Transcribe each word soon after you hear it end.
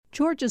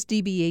Georgia's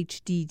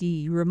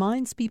DBHDD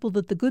reminds people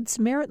that the Good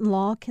Samaritan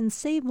law can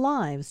save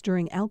lives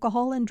during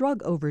alcohol and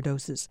drug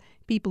overdoses.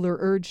 People are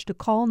urged to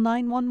call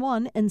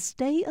 911 and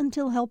stay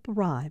until help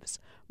arrives.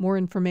 More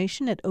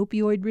information at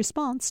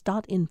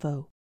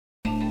opioidresponse.info.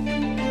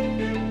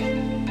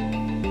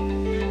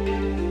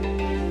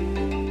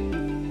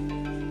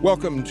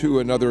 Welcome to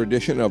another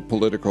edition of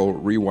Political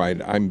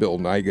Rewind. I'm Bill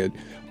Nigut.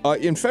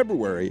 In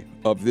February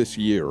of this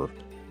year,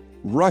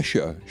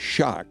 Russia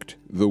shocked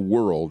the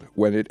world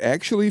when it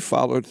actually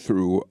followed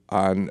through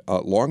on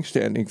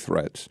longstanding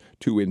threats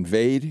to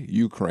invade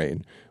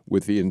Ukraine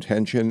with the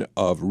intention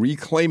of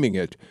reclaiming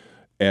it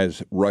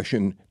as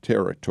Russian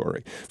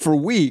territory. For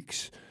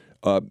weeks,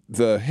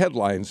 the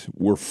headlines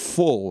were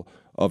full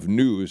of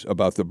news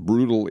about the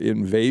brutal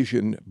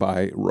invasion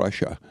by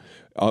Russia.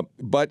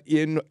 But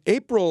in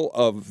April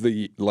of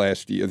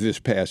this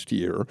past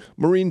year,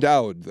 Maureen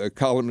Dowd, the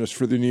columnist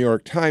for the New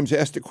York Times,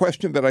 asked a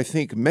question that I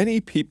think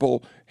many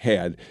people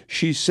had.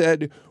 She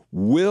said,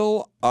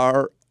 will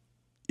our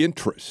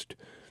attention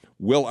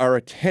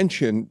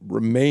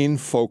remain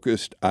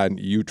focused on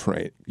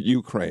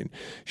Ukraine?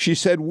 She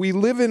said, we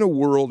live in a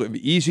world of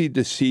easy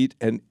deceit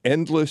and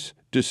endless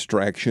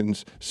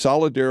distractions.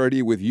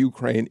 Solidarity with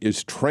Ukraine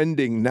is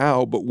trending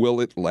now, but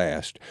will it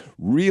last?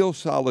 Real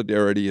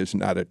solidarity is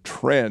not a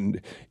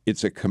trend,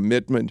 it's a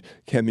commitment.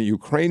 Can the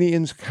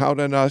Ukrainians count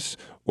on us,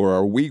 or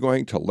are we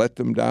going to let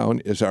them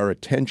down as our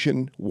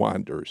attention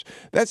wanders?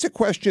 That's a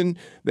question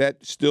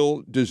that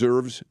still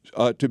deserves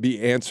to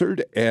be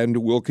answered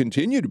and will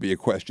continue to be a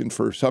question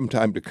for some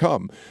time to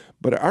come.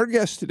 But our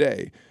guest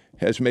today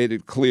has made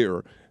it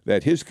clear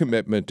that his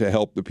commitment to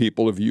help the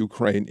people of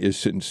Ukraine is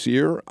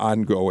sincere,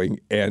 ongoing,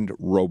 and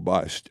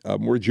robust.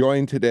 We're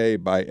joined today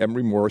by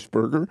Emory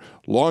Morsberger,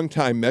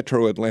 longtime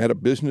Metro Atlanta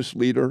business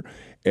leader,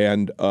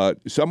 and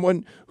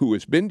someone who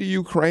has been to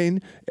Ukraine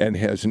and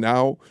has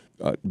now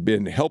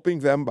been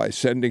helping them by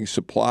sending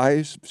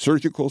supplies,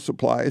 surgical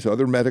supplies,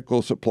 other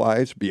medical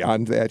supplies,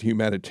 beyond that,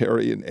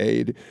 humanitarian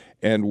aid.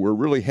 And we're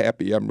really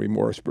happy, Emory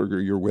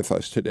Morsberger, you're with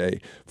us today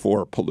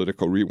for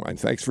Political Rewind.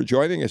 Thanks for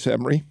joining us,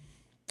 Emory.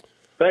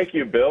 Thank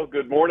you, Bill.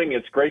 Good morning.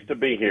 It's great to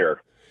be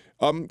here.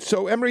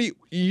 So, Emory,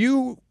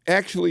 you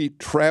actually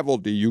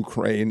traveled to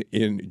Ukraine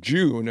in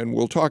June, and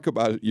we'll talk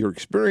about your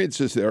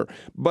experiences there.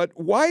 But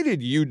why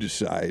did you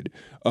decide,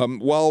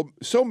 while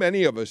so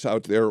many of us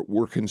out there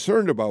were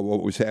concerned about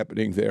what was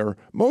happening there,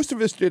 most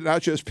of us did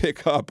not just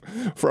pick up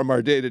from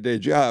our day-to-day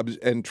jobs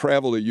and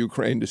travel to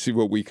Ukraine to see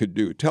what we could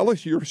do? Tell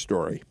us your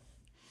story.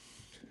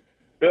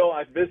 Bill,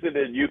 I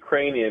visited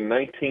Ukraine in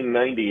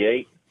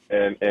 1998.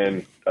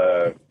 And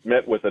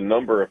met with a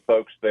number of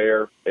folks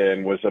there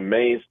and was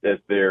amazed at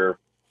their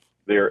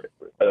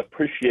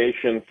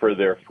appreciation for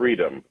their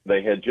freedom.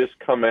 They had just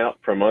come out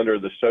from under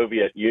the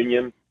Soviet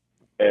Union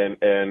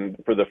and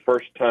for the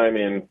first time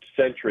in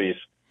centuries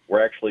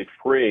were actually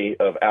free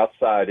of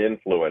outside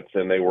influence,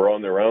 and they were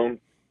on their own.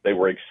 They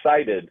were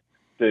excited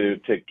to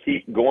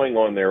keep going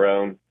on their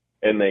own,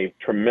 and they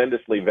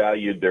tremendously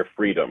valued their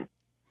freedom.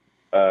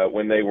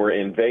 When they were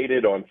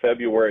invaded on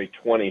February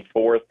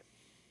 24th,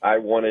 I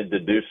wanted to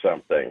do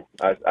something.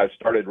 I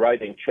started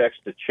writing checks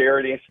to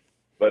charities,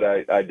 but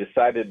I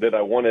decided that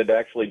I wanted to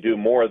actually do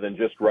more than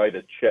just write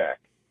a check.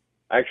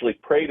 I actually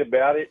prayed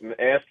about it and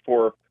asked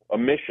for a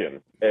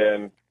mission.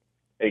 And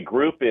a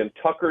group in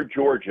Tucker,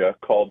 Georgia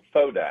called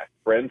FODAC,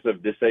 Friends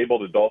of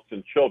Disabled Adults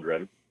and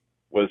Children,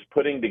 was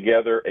putting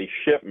together a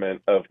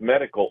shipment of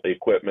medical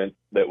equipment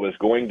that was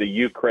going to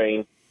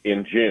Ukraine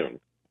in June.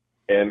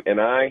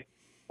 And I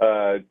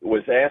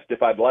was asked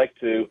if I'd like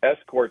to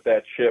escort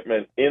that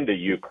shipment into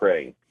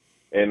Ukraine.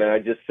 And I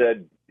just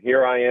said,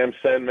 here I am,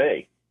 send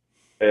me.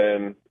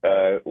 And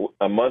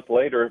a month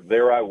later,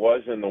 there I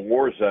was in the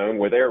war zone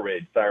with air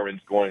raid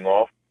sirens going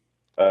off,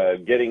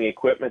 getting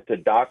equipment to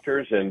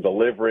doctors and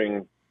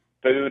delivering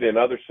food and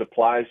other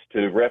supplies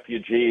to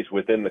refugees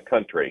within the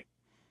country.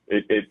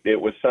 It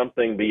was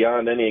something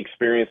beyond any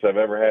experience I've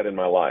ever had in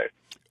my life.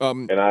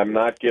 And I'm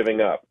not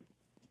giving up.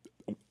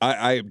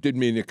 I didn't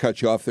mean to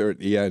cut you off there at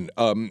the end.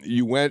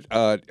 You went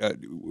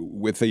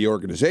with the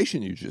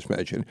organization you just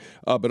mentioned,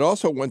 but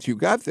also once you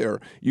got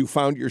there, you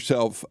found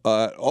yourself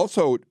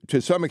also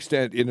to some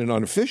extent in an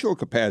unofficial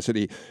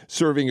capacity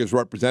serving as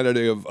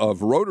representative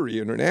of Rotary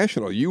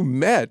International. You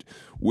met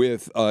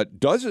with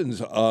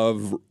dozens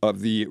of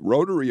the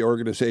Rotary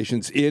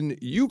organizations in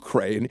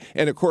Ukraine,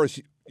 and of course,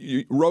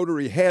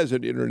 Rotary has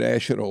an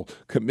international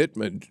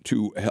commitment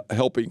to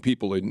helping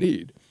people in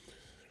need.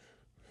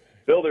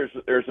 Bill,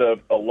 there's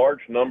a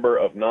large number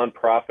of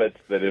nonprofits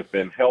that have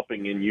been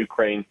helping in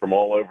Ukraine from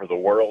all over the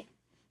world.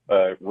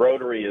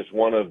 Rotary is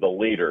one of the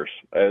leaders.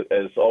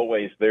 As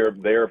always, they're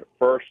there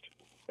first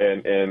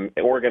and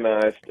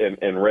organized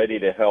and ready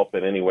to help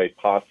in any way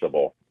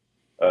possible.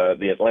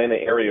 The Atlanta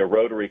area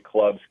Rotary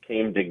clubs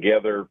came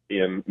together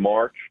in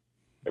March,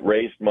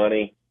 raised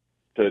money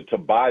to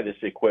buy this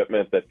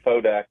equipment that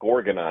FODAC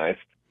organized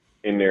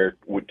in their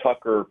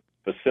Tucker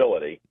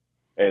facility,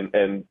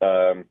 and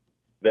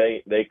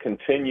they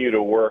continue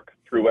to work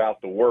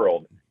throughout the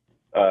world.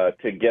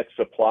 to get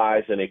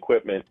supplies and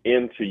equipment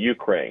into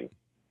Ukraine.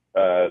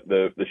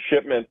 The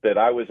shipment that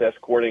I was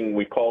escorting,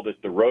 we called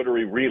it the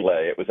Rotary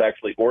Relay. It was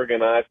actually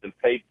organized and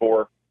paid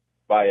for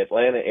by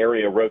Atlanta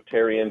area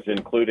Rotarians,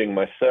 including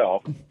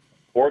myself,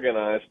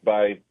 organized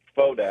by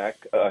FODAC,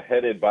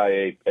 headed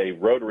by a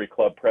Rotary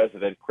Club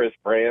president, Chris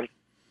Brand,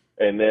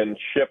 and then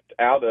shipped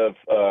out of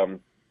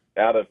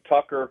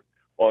Tucker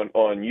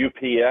on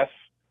UPS,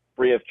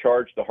 free of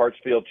charge to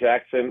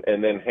Hartsfield-Jackson,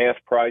 and then half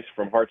price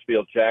from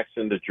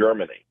Hartsfield-Jackson to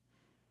Germany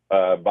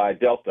by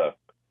Delta.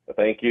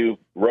 Thank you,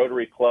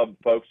 Rotary Club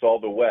folks, all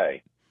the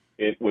way.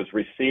 It was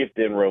received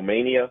in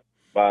Romania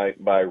by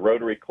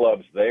Rotary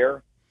clubs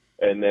there,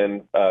 and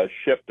then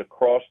shipped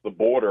across the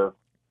border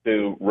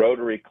to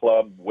Rotary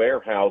Club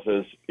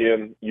warehouses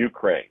in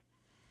Ukraine.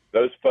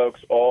 Those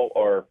folks all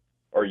are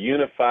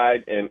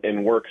unified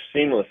and work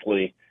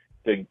seamlessly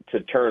to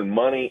turn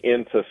money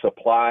into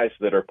supplies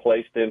that are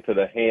placed into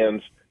the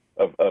hands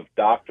of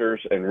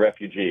doctors and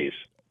refugees.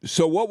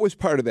 So what was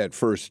part of that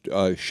first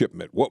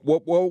shipment?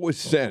 What was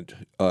sent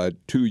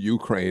to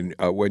Ukraine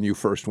when you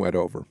first went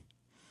over?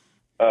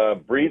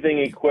 Breathing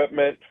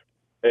equipment,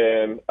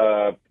 and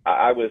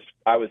I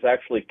was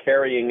actually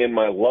carrying in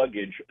my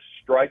luggage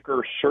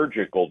Stryker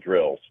surgical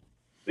drills.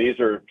 These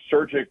are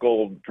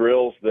surgical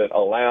drills that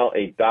allow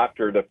a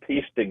doctor to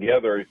piece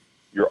together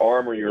your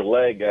arm or your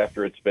leg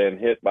after it's been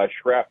hit by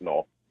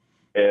shrapnel,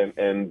 and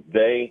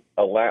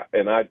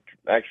I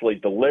actually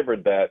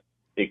delivered that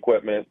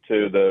equipment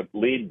to the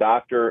lead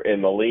doctor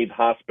in the lead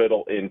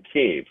hospital in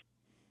Kyiv.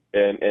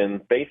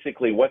 And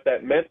basically what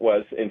that meant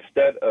was,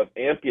 instead of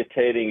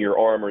amputating your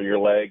arm or your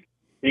leg,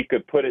 he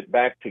could put it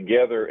back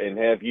together and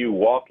have you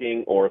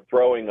walking or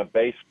throwing a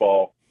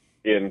baseball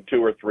in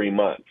 2 or 3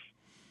 months.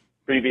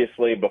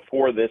 Previously,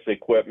 before this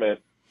equipment,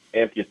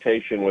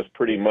 amputation was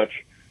pretty much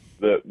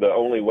the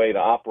only way to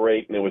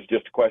operate, and it was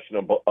just a question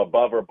of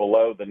above or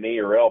below the knee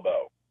or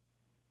elbow.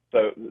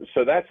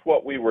 So that's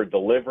what we were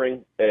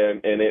delivering,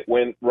 and it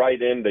went right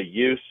into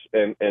use,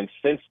 and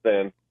since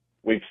then,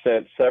 we've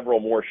sent several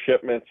more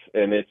shipments,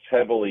 and it's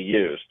heavily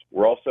used.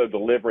 We're also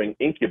delivering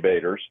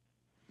incubators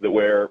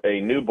where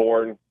a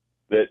newborn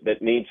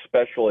that needs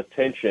special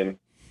attention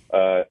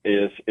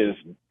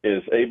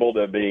is able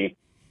to be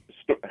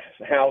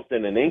housed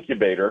in an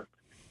incubator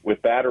with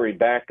battery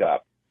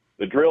backup.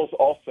 The drills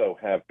also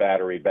have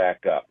battery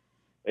backup.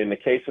 In the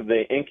case of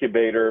the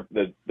incubator,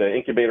 the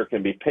incubator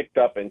can be picked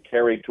up and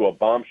carried to a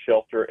bomb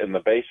shelter in the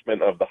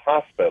basement of the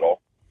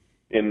hospital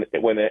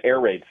when an air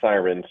raid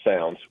siren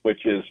sounds,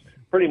 which is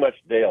pretty much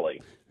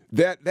daily.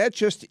 That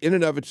just in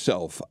and of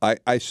itself,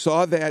 I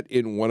saw that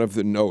in one of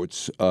the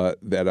notes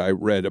that I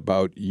read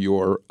about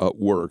your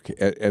work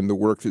and the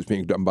work that's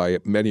being done by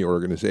many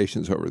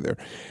organizations over there.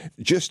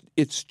 Just,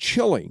 it's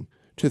chilling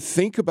to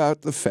think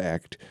about the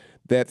fact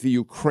that the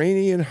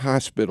Ukrainian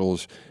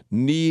hospitals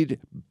need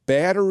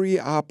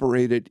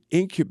battery-operated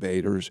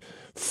incubators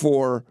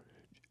for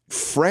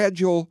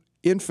fragile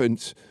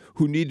infants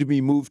who need to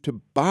be moved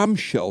to bomb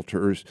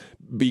shelters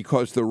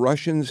because the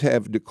Russians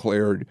have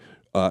declared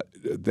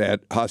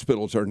that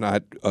hospitals are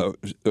not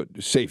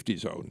safety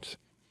zones.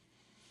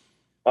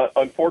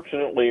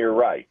 Unfortunately, you're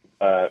right,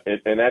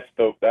 and that's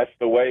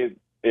the way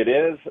it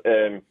is,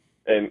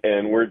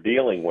 and we're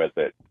dealing with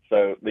it.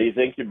 So these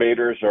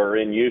incubators are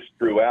in use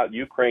throughout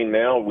Ukraine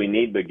now. We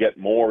need to get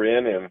more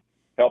in, and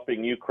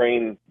helping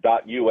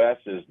Ukraine.us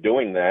is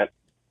doing that.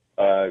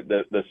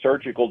 The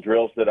surgical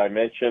drills that I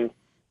mentioned,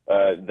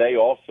 they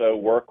also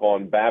work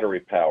on battery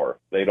power.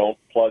 They don't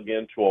plug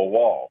into a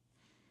wall.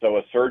 So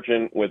a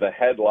surgeon with a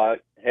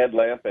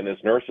headlamp and his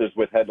nurses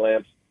with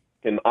headlamps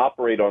can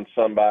operate on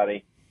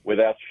somebody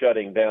without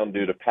shutting down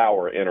due to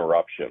power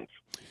interruptions.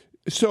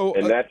 So,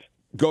 and that's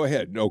go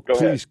ahead.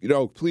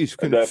 Please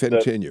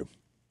continue.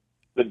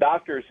 The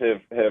doctors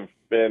have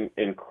been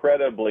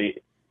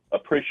incredibly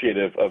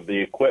appreciative of the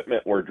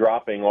equipment we're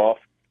dropping off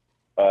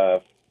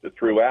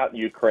throughout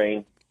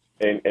Ukraine,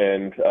 and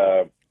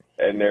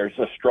there's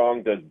a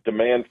strong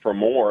demand for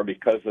more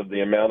because of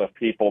the amount of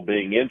people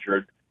being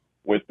injured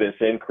with this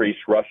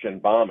increased Russian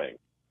bombing.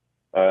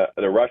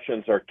 The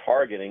Russians are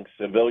targeting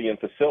civilian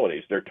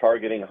facilities. They're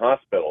targeting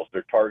hospitals.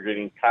 They're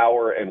targeting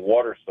power and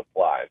water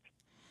supplies.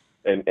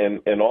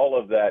 And all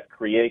of that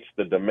creates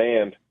the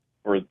demand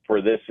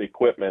for this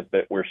equipment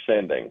that we're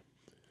sending.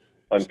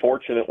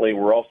 Unfortunately,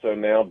 we're also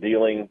now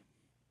dealing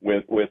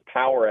with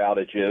power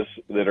outages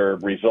that are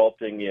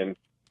resulting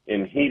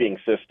in heating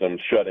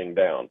systems shutting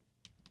down.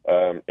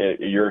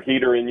 Your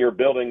heater in your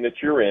building that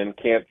you're in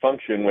can't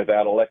function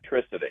without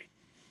electricity.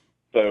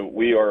 So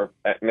we are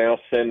now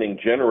sending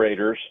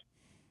generators,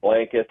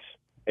 blankets,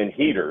 and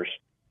heaters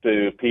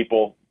to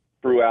people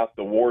throughout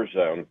the war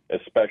zone,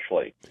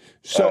 especially.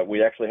 So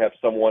we actually have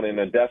someone in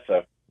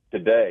Odessa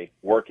today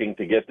working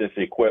to get this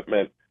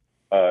equipment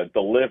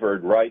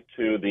delivered right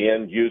to the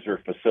end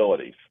user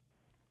facilities.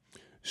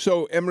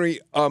 So, Emory,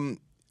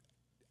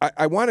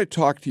 I want to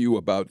talk to you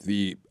about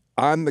the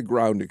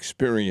on-the-ground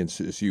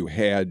experiences you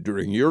had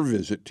during your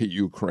visit to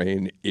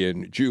Ukraine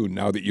in June,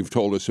 now that you've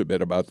told us a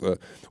bit about the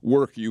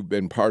work you've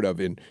been part of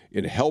in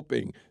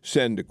helping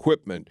send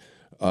equipment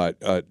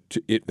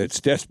that's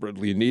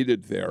desperately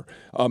needed there.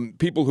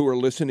 People who are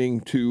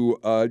listening to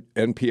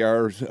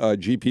NPR's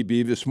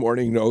GPB this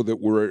morning know that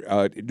we're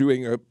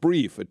doing a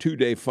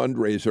 2-day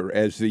fundraiser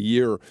as the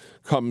year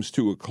comes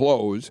to a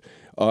close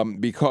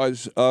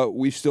because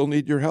we still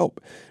need your help.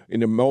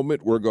 In a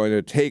moment, we're going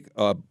to take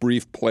a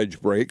brief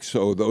pledge break,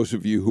 so those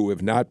of you who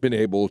have not been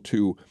able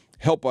to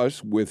help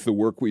us with the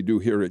work we do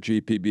here at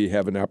GPB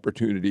have an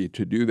opportunity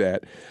to do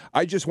that.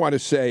 I just want to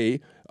say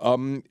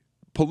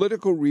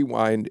Political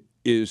Rewind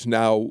is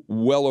now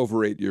well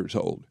over 8 years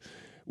old.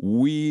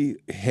 We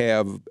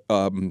have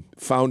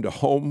found a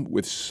home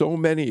with so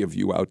many of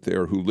you out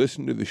there who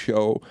listen to the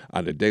show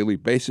on a daily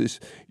basis.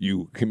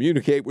 You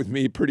communicate with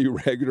me pretty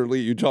regularly.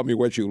 You tell me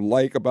what you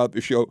like about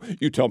the show.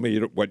 You tell me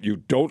what you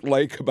don't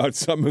like about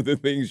some of the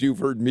things you've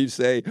heard me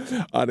say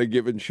on a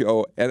given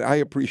show. And I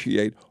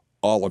appreciate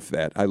all of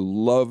that. I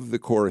love the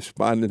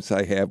correspondence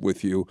I have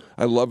with you.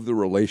 I love the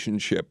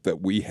relationship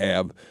that we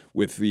have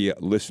with the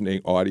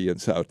listening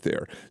audience out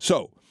there.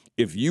 So,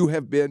 if you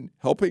have been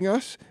helping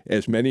us,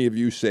 as many of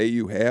you say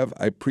you have,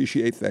 I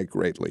appreciate that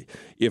greatly.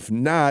 If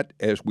not,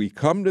 as we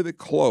come to the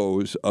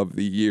close of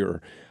the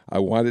year, I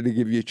wanted to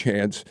give you a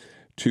chance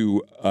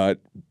to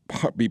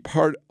be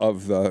part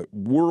of the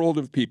world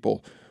of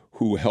people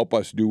who help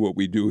us do what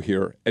we do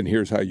here, and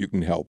here's how you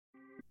can help.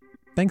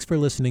 Thanks for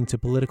listening to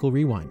Political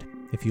Rewind.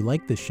 If you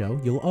like this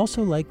show, you'll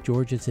also like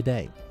Georgia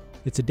Today.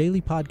 It's a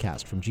daily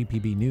podcast from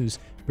GPB News,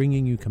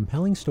 bringing you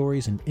compelling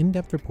stories and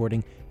in-depth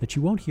reporting that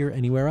you won't hear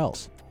anywhere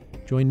else.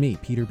 Join me,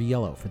 Peter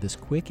Biello, for this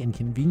quick and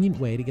convenient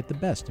way to get the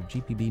best of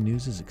GPB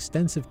News'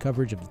 extensive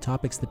coverage of the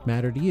topics that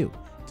matter to you,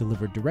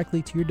 delivered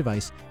directly to your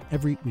device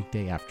every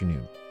weekday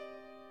afternoon.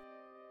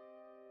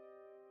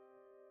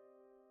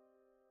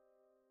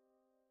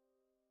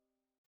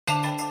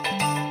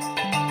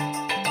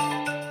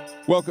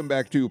 Welcome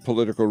back to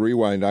Political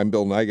Rewind. I'm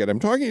Bill Nygaard. I'm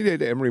talking today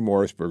to Emory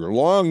Morsberger,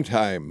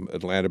 longtime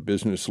Atlanta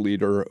business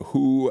leader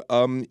who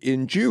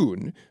in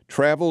June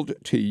traveled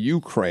to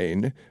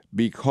Ukraine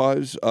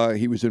because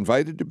he was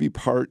invited to be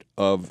part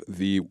of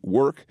the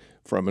work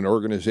from an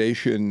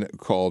organization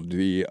called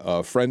the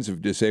Friends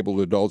of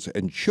Disabled Adults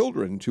and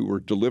Children who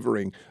were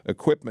delivering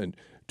equipment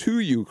to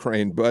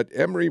Ukraine. But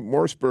Emory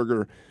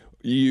Morsberger,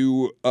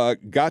 you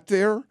got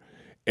there,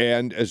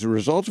 and as a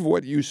result of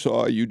what you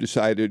saw, you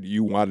decided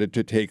you wanted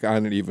to take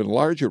on an even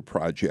larger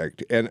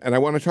project. And I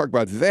want to talk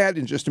about that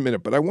in just a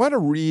minute. But I want to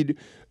read,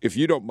 if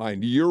you don't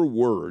mind, your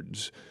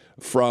words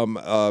from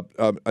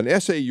an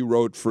essay you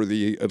wrote for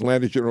the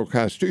Atlanta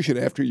Journal-Constitution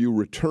after you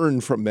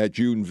returned from that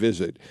June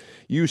visit.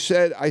 You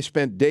said, "I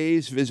spent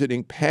days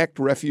visiting packed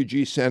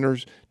refugee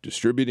centers,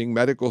 distributing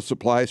medical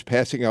supplies,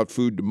 passing out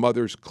food to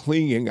mothers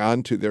clinging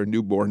onto their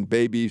newborn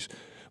babies,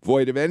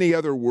 void of any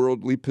other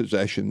worldly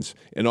possessions,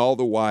 and all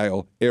the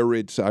while, air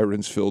raid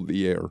sirens filled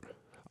the air.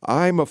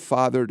 I'm a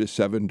father to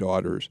 7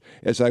 daughters.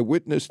 As I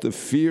witnessed the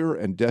fear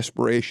and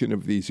desperation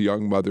of these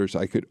young mothers,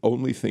 I could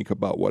only think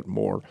about what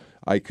more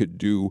I could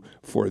do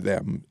for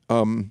them."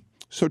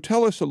 So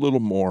tell us a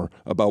little more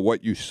about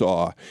what you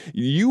saw.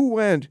 You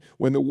went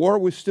when the war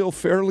was still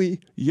fairly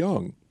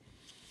young.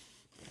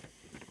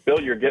 Bill,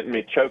 you're getting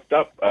me choked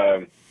up.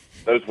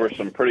 Those were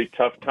some pretty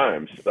tough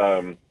times.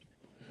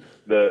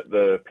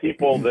 The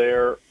people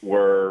there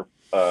were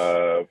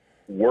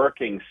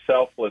working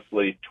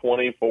selflessly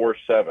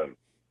 24/7.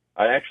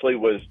 I actually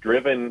was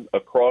driven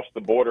across the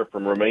border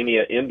from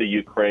Romania into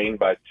Ukraine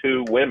by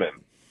 2 women,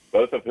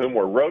 both of whom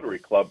were Rotary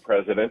Club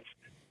presidents,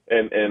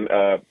 and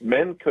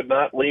men could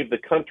not leave the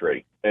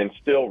country and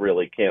still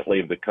really can't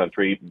leave the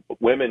country.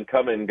 Women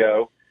come and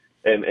go,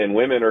 and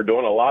women are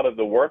doing a lot of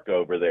the work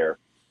over there,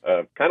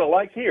 kind of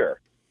like here.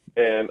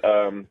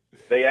 And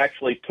they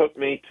actually took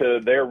me to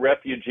their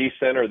refugee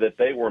center that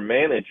they were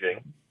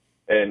managing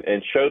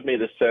and showed me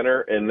the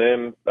center. And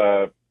then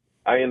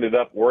I ended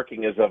up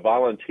working as a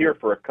volunteer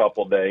for a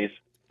couple days,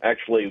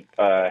 actually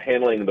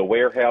handling the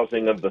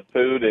warehousing of the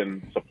food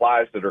and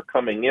supplies that are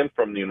coming in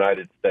from the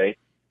United States,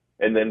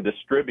 and then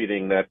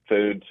distributing that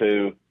food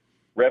to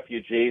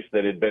refugees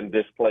that had been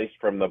displaced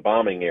from the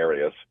bombing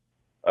areas.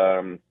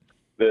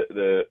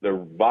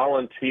 The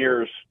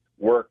volunteers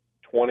work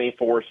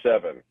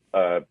 24/7.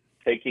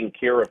 Taking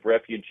care of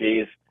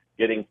refugees,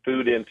 getting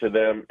food into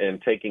them,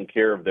 and taking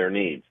care of their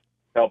needs,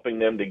 helping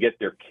them to get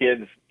their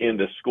kids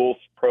into school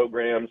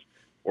programs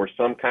or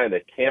some kind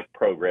of camp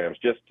programs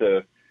just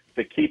to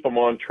keep them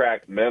on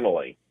track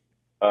mentally.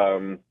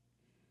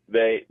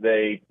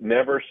 They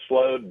never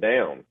slowed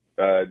down.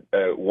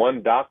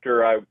 One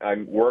doctor I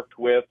worked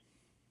with,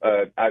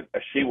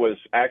 she was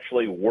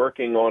actually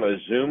working on a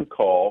Zoom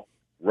call,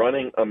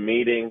 running a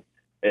meeting,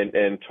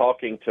 and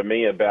talking to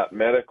me about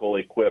medical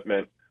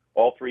equipment,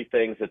 all 3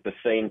 things at the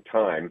same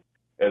time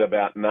at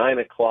about 9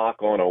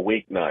 o'clock on a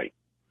weeknight,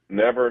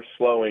 never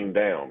slowing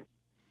down.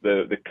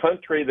 The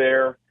country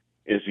there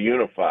is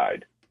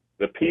unified.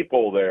 The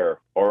people there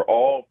are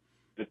all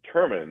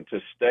determined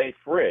to stay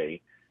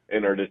free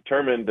and are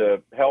determined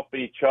to help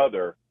each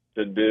other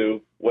to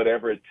do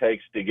whatever it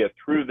takes to get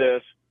through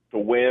this, to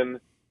win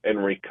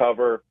and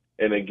recover,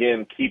 and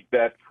again, keep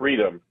that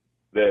freedom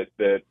that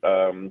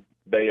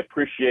they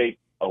appreciate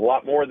a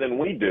lot more than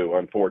we do,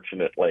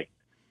 unfortunately.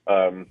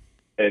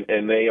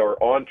 And they are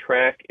on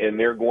track, and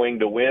they're going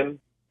to win.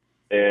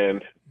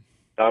 And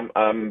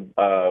I'm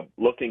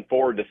looking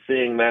forward to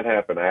seeing that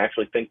happen. I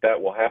actually think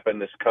that will happen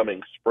this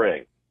coming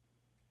spring.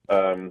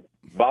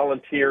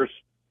 Volunteers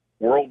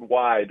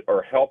worldwide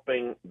are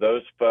helping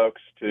those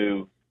folks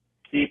to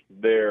keep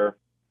their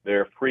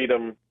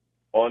freedom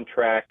on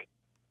track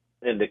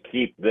and to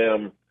keep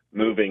them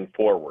moving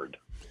forward.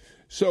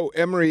 So,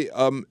 Emory,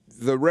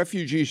 the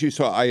refugees you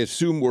saw, I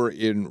assume, were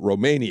in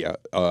Romania,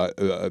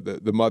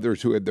 the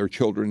mothers who had their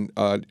children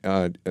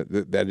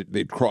that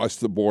they'd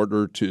crossed the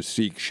border to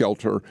seek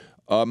shelter.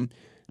 And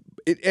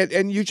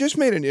you just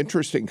made an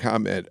interesting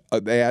comment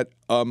that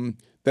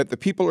the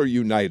people are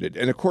united.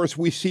 And, of course,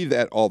 we see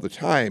that all the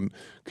time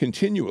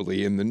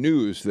continually in the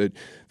news, that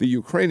the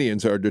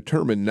Ukrainians are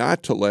determined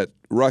not to let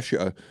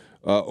Russia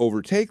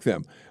overtake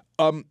them.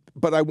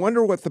 But I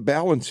wonder what the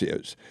balance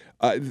is.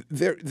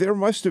 There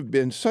must have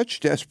been such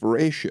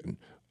desperation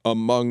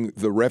among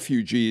the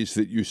refugees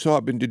that you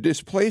saw, been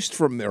displaced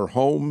from their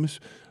homes,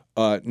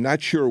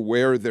 not sure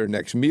where their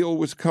next meal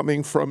was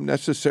coming from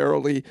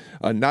necessarily,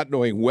 not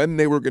knowing when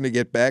they were going to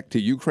get back to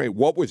Ukraine,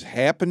 what was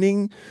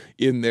happening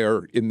in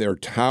their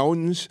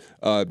towns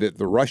that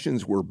the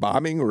Russians were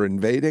bombing or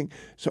invading.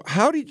 So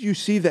how did you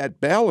see that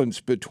balance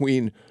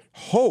between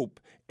hope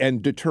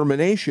and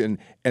determination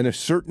and a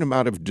certain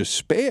amount of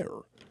despair?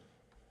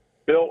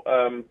 Bill,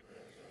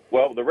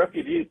 well, the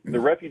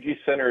refugee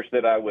centers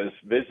that I was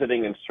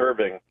visiting and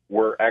serving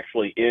were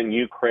actually in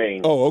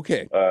Ukraine. Oh,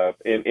 okay.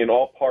 In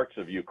all parts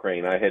of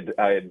Ukraine. I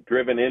had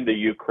driven into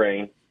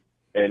Ukraine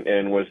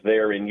and was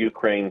there in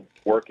Ukraine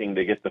working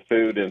to get the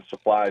food and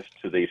supplies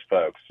to these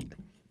folks.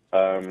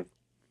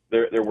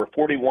 There were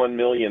 41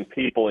 million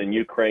people in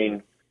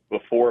Ukraine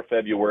before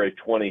February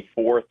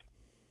 24th.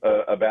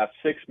 About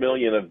 6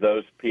 million of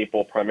those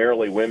people,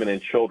 primarily women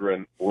and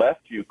children,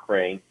 left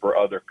Ukraine for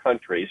other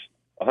countries.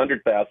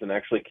 100,000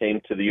 actually came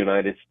to the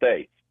United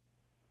States.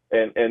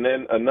 And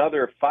then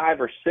another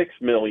 5 or 6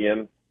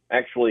 million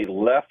actually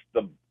left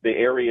the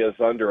areas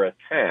under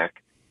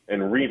attack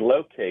and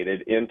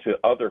relocated into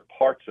other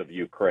parts of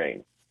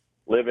Ukraine,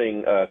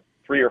 living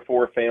 3 or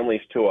 4 families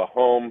to a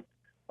home,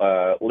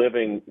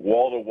 living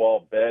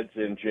wall-to-wall beds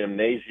in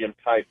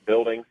gymnasium-type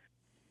buildings,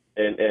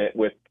 and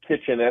with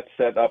kitchenettes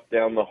set up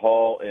down the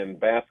hall and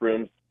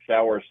bathrooms,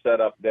 showers set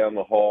up down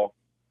the hall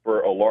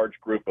for a large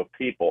group of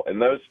people.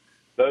 And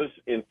those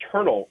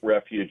internal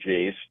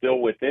refugees still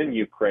within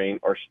Ukraine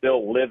are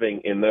still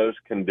living in those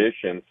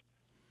conditions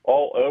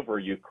all over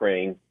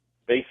Ukraine,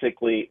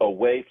 basically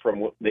away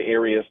from the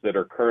areas that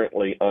are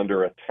currently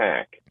under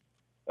attack.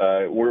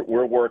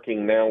 We're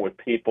working now with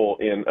people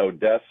in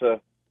Odessa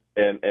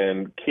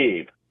and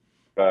Kyiv.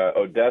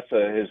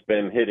 Odessa has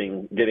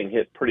been getting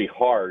hit pretty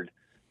hard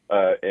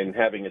and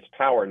having its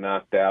power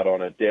knocked out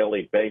on a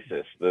daily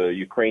basis. The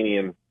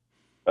Ukrainian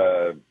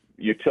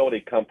utility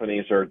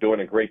companies are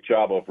doing a great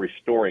job of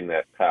restoring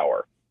that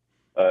power.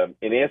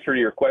 In answer to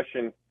your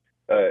question,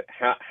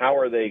 how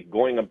are they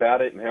going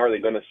about it and how are they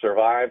going to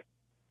survive?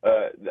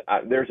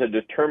 There's a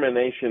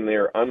determination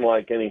there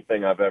unlike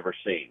anything I've ever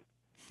seen.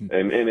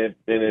 And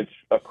it's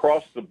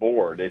across the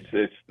board.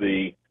 It's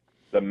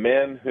the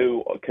men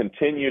who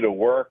continue to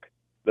work,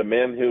 the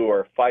men who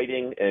are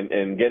fighting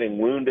and getting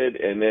wounded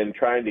and then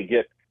trying to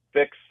get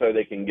fixed so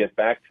they can get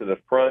back to the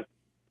front,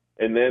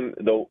 and then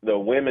the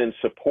women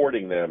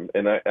supporting them.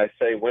 And I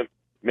say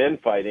men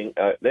fighting,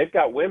 they've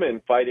got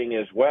women fighting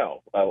as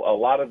well. A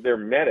lot of their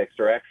medics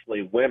are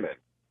actually women,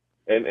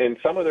 and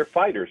some of their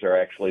fighters are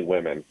actually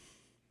women.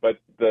 But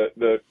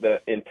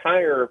the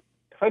entire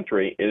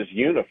country is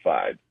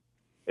unified,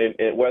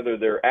 and whether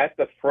they're at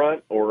the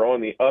front or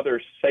on the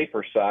other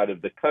safer side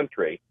of the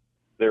country,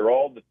 they're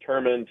all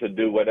determined to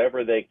do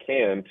whatever they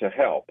can to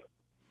help,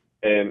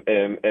 and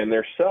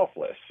they're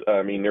selfless.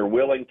 I mean, they're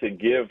willing to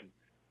give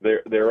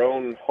their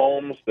own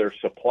homes, their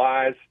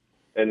supplies,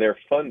 and their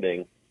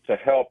funding to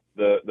help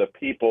the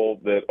people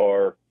that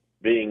are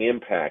being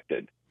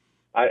impacted.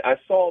 I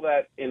saw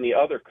that in the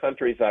other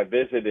countries I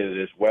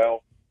visited as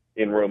well.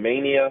 In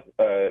Romania,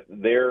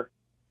 they're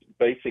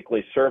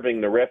basically serving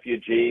the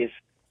refugees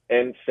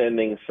and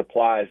sending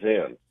supplies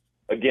in.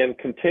 Again,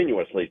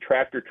 continuously,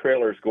 tractor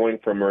trailers going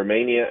from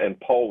Romania and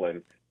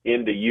Poland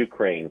into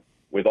Ukraine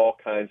with all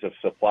kinds of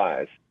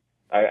supplies.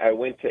 I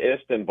went to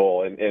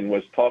Istanbul and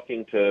was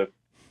talking to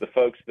the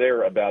folks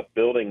there about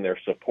building their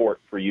support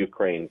for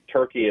Ukraine.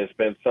 Turkey has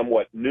been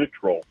somewhat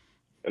neutral,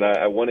 and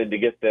I wanted to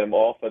get them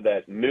off of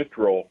that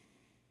neutral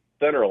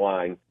center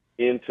line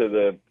into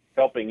the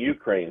helping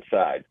Ukraine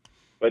side.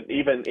 But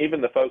even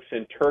the folks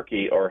in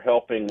Turkey are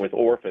helping with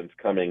orphans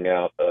coming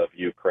out of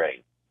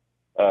Ukraine.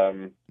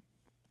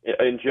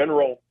 In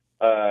general,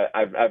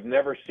 I've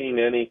never seen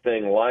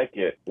anything like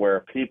it where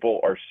people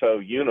are so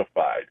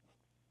unified.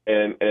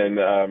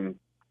 And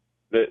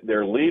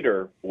their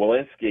leader,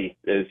 Walensky,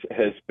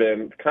 has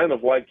been kind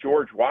of like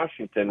George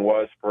Washington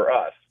was for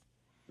us.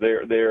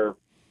 They're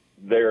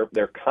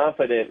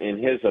confident in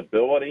his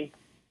ability.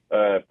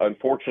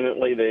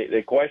 Unfortunately,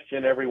 they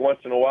question every once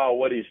in a while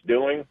what he's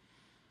doing,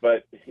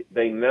 but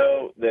they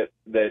know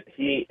that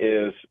he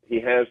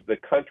has the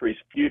country's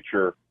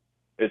future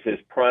as his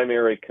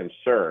primary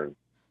concern.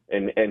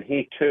 And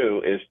he,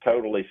 too, is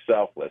totally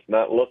selfless,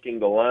 not looking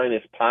to line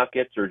his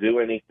pockets or do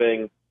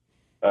anything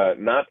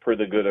not for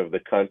the good of the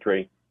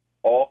country,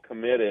 all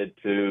committed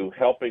to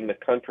helping the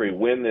country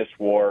win this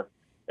war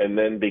and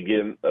then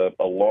begin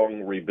a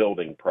long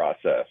rebuilding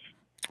process.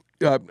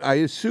 I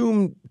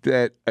assume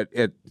that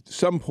at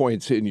some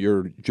points in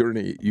your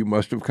journey, you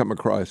must have come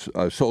across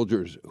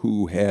soldiers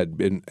who had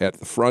been at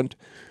the front.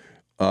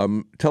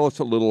 Tell us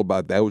a little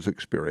about those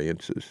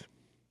experiences.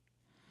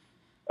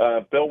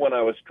 Bill, when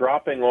I was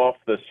dropping off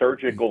the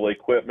surgical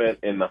equipment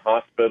in the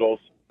hospitals,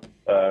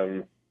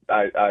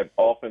 I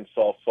often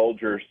saw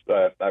soldiers.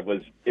 I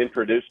was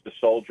introduced to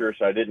soldiers.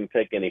 I didn't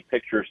take any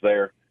pictures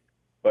there,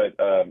 but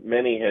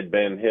many had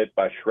been hit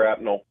by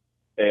shrapnel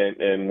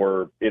and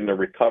were in the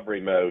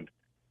recovery mode.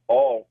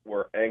 All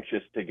were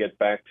anxious to get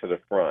back to the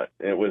front.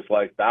 It was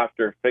like,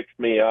 doctor, fix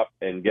me up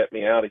and get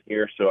me out of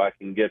here so I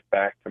can get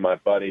back to my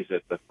buddies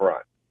at the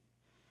front.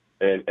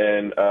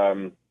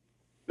 And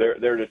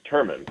they're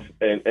determined,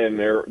 and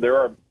there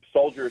are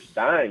soldiers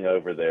dying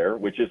over there,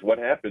 which is what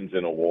happens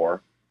in a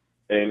war,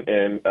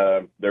 and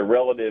their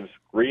relatives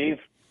grieve,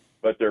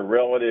 but their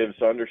relatives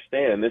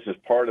understand this is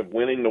part of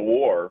winning the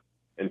war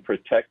and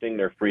protecting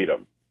their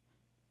freedom.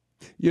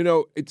 You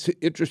know, it's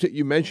interesting.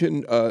 You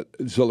mentioned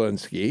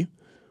Zelensky,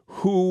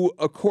 who,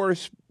 of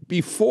course,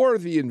 before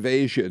the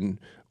invasion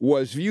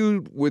was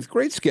viewed with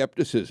great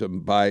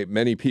skepticism by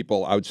many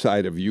people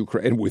outside of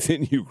Ukraine, and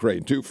within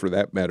Ukraine, too, for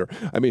that matter.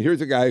 I mean,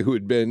 here's a guy who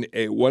had been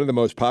one of the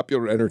most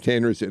popular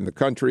entertainers in the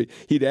country.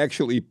 He'd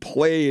actually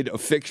played a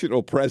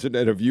fictional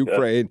president of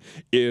Ukraine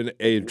in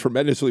a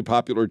tremendously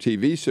popular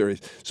TV series.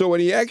 So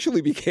when he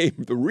actually became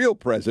the real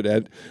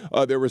president,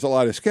 there was a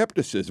lot of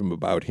skepticism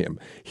about him.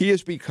 He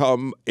has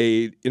become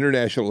an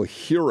international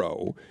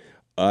hero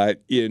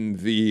in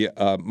the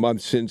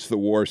months since the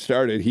war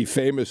started. He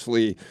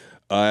famously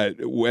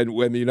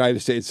when the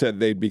United States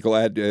said they'd be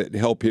glad to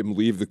help him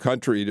leave the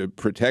country to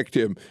protect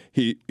him,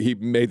 he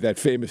made that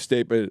famous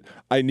statement,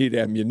 "I need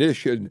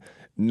ammunition,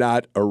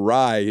 not a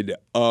ride."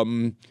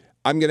 I'm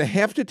going to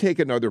have to take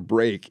another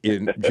break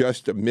in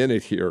just a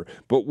minute here.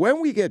 But when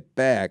we get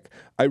back,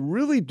 I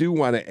really do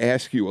want to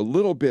ask you a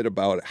little bit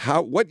about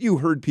what you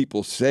heard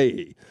people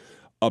say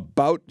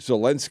about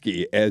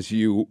Zelensky as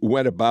you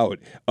went about,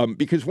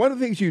 because one of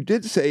the things you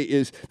did say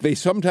is they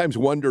sometimes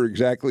wonder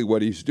exactly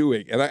what he's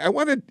doing. And I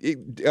want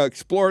to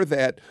explore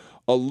that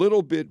a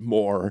little bit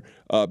more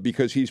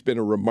because he's been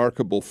a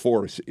remarkable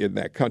force in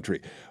that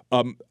country.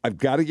 I've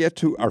got to get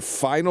to our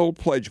final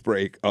pledge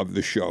break of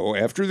the show.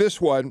 After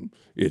this one,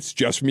 it's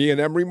just me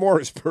and Emory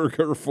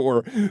Morsberger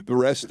for the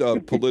rest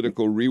of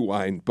Political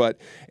Rewind. But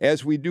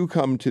as we do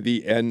come to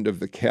the end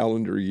of the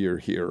calendar year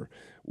here,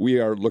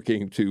 we are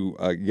looking to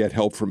get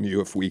help from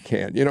you if we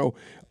can. You know,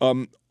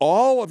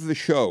 all of the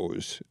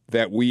shows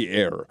that we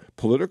air,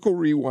 Political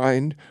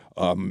Rewind,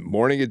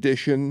 Morning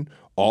Edition,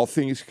 All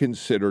Things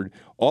Considered,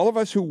 all of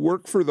us who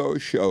work for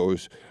those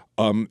shows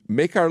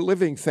make our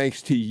living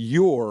thanks to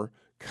your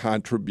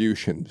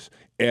contributions.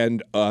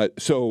 And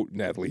so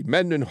Natalie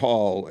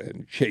Mendenhall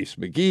and Chase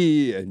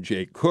McGee and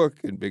Jake Cook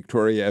and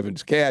Victoria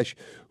Evans-Cash,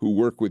 who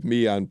work with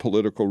me on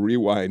Political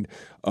Rewind,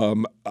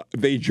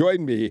 they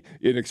join me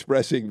in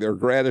expressing their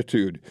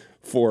gratitude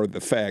for the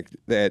fact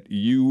that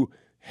you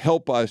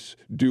help us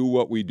do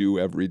what we do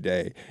every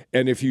day.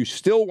 And if you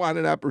still want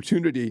an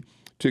opportunity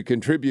to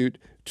contribute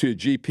to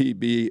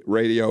GPB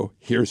Radio,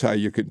 here's how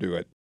you can do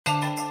it.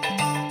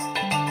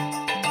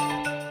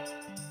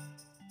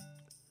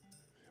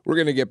 We're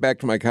going to get back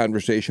to my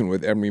conversation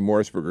with Emory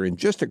Morsberger in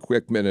just a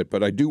quick minute,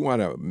 but I do want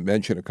to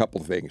mention a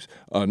couple of things.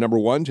 Number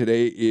one,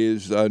 today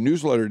is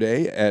newsletter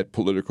day at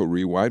Political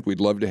Rewind. We'd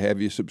love to have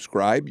you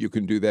subscribe. You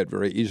can do that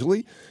very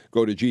easily.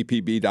 Go to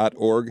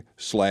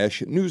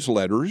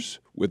gpb.org/newsletters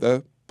with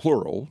a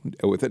plural,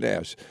 with an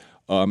S,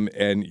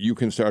 and you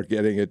can start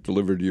getting it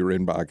delivered to your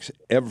inbox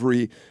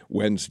every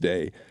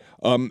Wednesday.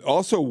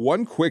 Also,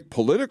 one quick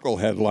political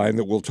headline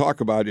that we'll talk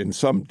about in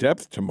some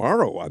depth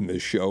tomorrow on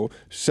this show.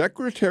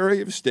 Secretary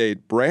of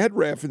State Brad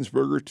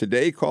Raffensperger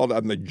today called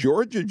on the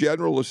Georgia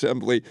General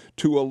Assembly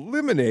to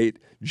eliminate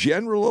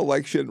general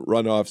election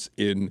runoffs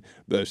in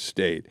the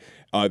state.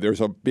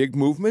 There's a big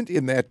movement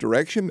in that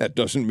direction. That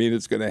doesn't mean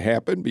it's going to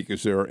happen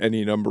because there are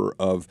any number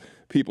of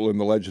people in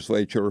the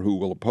legislature who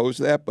will oppose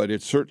that, but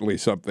it's certainly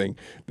something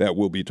that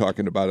we'll be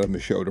talking about on the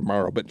show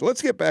tomorrow. But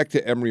let's get back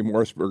to Emory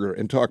Morsberger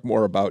and talk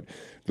more about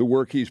the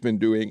work he's been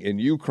doing in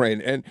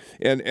Ukraine. And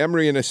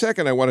Emory, in a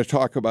second, I want to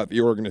talk about the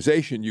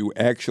organization you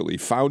actually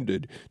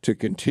founded to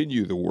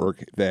continue the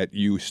work that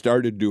you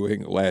started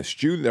doing last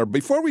June there.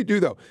 Before we do,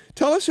 though,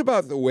 tell us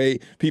about the way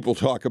people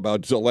talk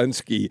about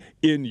Zelensky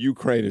in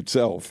Ukraine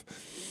itself.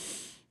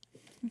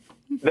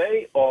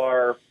 They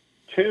are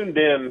tuned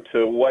in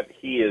to what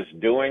he is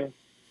doing.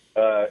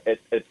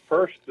 At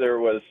first, there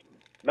was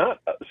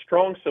not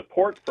strong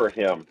support for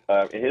him.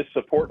 His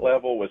support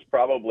level was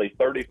probably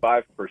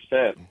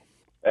 35%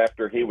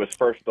 after he was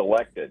first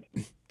elected.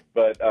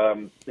 But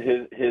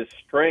his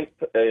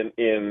strength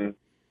in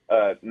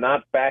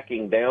not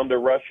backing down to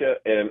Russia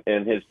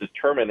and his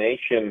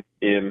determination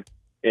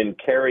in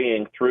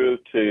carrying through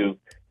to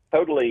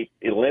totally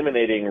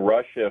eliminating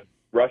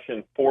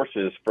Russian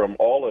forces from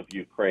all of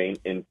Ukraine,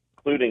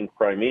 including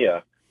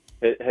Crimea,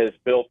 has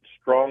built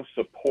strong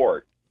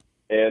support.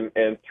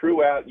 And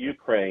throughout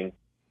Ukraine,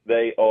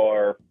 they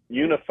are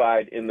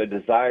unified in the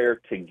desire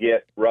to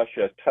get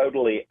Russia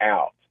totally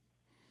out.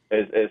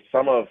 As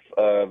some of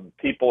the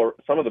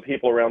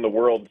people around the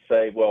world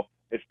say, well,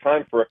 it's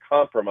time for a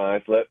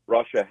compromise. Let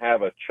Russia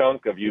have a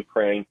chunk of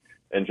Ukraine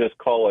and just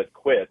call it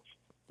quits.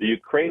 The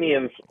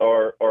Ukrainians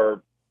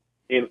are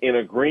in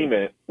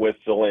agreement with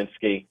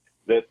Zelensky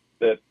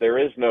that there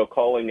is no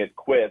calling it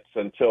quits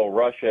until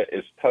Russia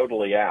is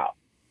totally out.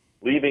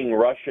 Leaving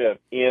Russia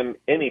in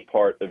any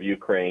part of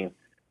Ukraine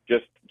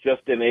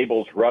just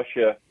enables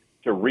Russia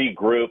to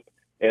regroup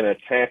and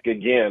attack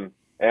again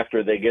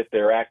after they get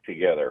their act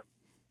together.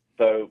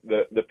 So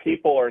the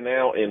people are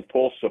now in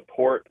full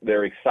support.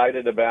 They're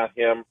excited about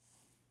him,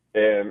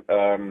 and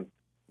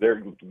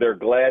they're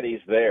glad he's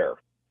there.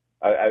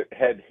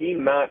 Had he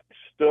not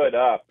stood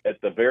up at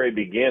the very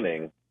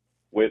beginning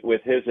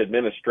with his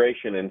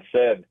administration and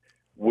said,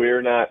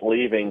 we're not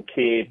leaving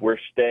Kyiv, we're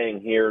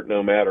staying here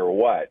no matter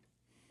what,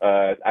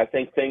 I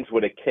think things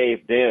would have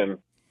caved in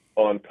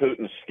on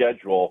Putin's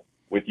schedule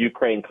with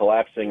Ukraine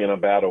collapsing in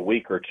about a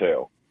week or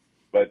two.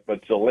 But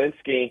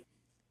Zelensky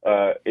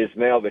is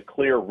now the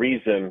clear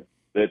reason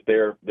that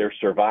they're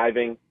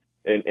surviving,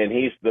 and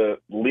he's the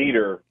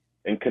leader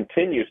and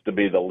continues to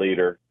be the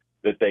leader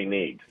that they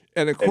need.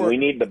 And we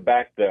need to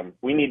back them.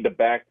 We need to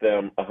back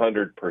them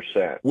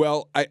 100%.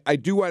 Well, I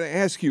do want to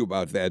ask you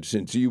about that,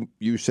 since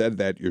you said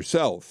that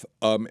yourself.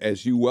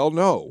 As you well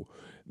know,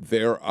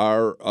 there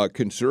are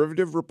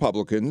conservative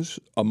Republicans,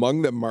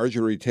 among them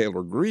Marjorie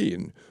Taylor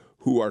Greene,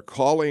 who are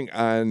calling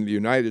on the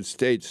United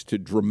States to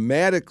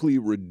dramatically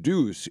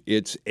reduce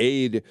its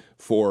aid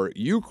for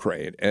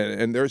Ukraine.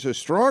 And there's a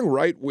strong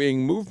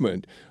right-wing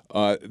movement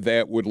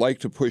that would like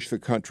to push the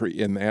country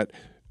in that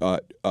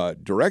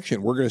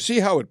direction. We're going to see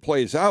how it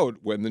plays out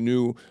when the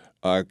new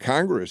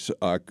Congress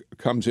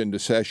comes into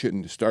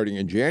session starting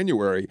in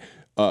January.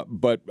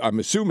 But I'm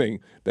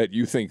assuming that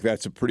you think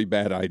that's a pretty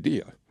bad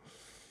idea.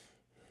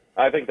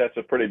 I think that's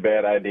a pretty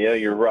bad idea.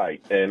 You're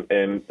right.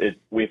 And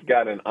we've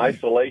got an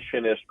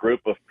isolationist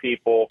group of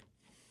people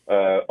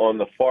on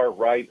the far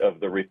right of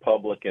the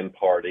Republican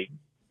Party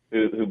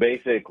who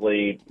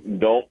basically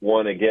don't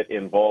want to get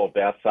involved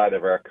outside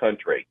of our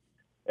country.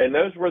 And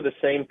those were the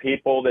same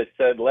people that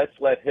said, let's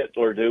let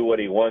Hitler do what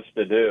he wants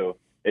to do.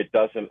 It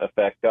doesn't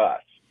affect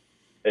us.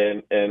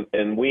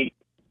 And we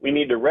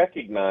need to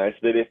recognize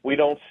that if we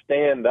don't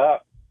stand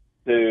up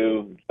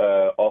to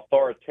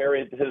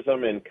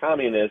authoritarianism and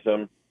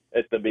communism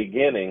at the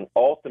beginning,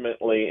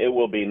 ultimately it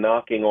will be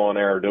knocking on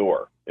our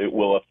door. It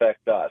will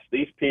affect us.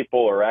 These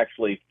people are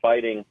actually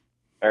fighting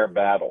our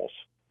battles,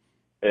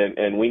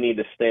 and we need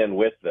to stand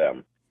with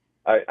them.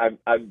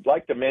 I'd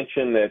like to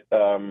mention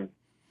that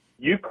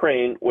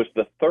Ukraine was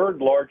the third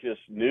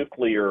largest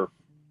nuclear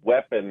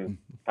weapon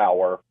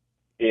power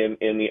in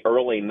the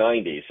early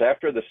 90s.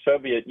 After the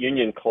Soviet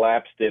Union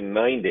collapsed in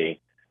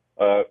 90,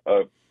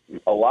 a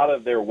lot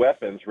of their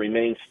weapons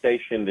remained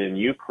stationed in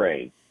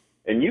Ukraine.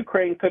 And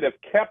Ukraine could have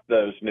kept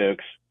those nukes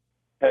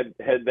had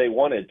they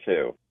wanted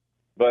to.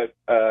 But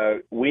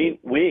our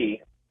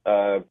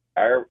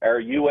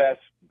U.S.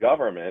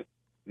 government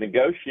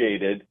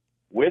negotiated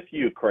with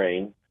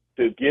Ukraine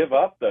to give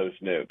up those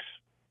nukes.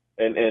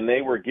 And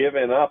they were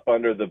given up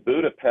under the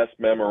Budapest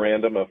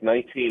Memorandum of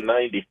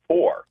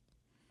 1994.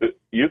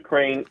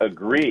 Ukraine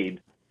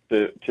agreed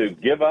to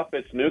give up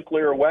its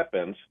nuclear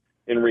weapons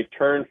in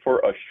return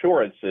for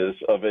assurances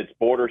of its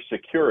border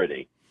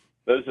security.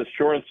 Those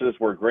assurances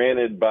were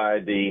granted by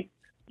the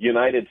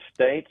United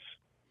States,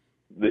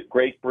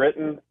 Great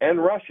Britain,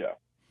 and Russia.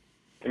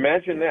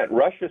 Imagine that.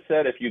 Russia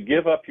said, if you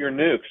give up your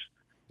nukes,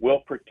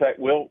 we'll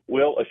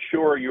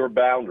assure your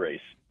boundaries.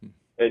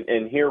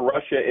 And here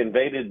Russia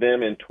invaded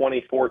them in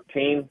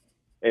 2014,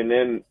 and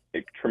then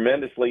it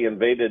tremendously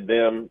invaded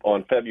them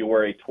on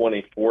February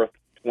 24th,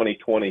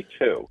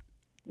 2022.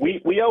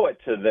 We owe it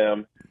to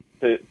them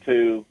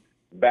to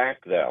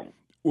back them.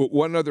 Well,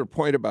 one other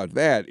point about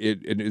that,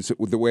 it is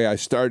the way I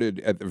started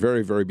at the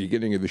very, very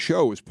beginning of the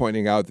show, was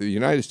pointing out that the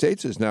United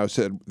States has now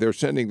said they're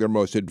sending their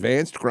most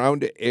advanced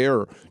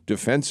ground-to-air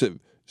defensive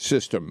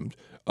systems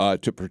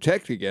to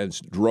protect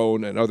against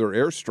drone and other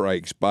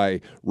airstrikes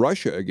by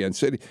Russia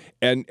against it.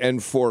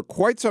 And for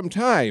quite some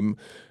time,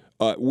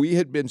 we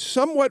had been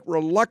somewhat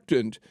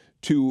reluctant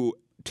to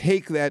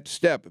take that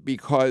step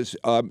because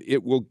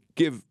it will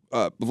give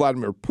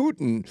Vladimir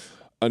Putin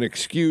an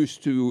excuse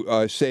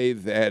to say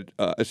that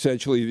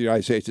essentially the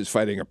United States is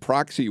fighting a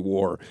proxy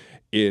war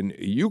in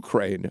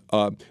Ukraine.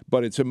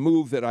 But it's a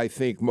move that I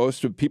think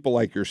most of people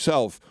like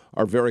yourself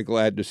are very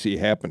glad to see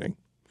happening.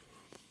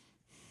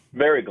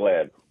 Very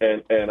glad,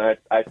 and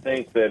I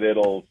think that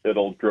it'll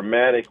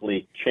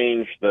dramatically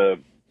change the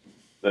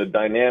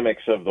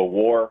dynamics of the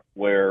war,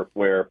 where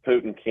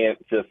Putin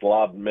can't just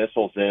lob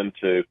missiles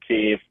into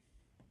Kyiv,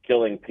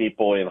 killing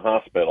people in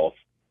hospitals.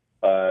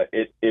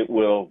 It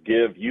will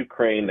give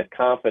Ukraine the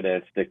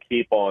confidence to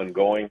keep on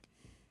going,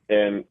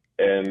 and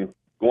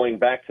going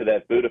back to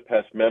that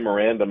Budapest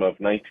Memorandum of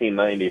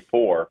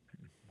 1994,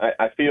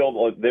 I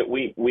feel that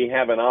we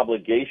have an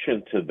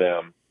obligation to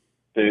them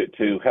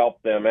to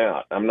help them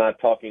out. I'm not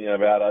talking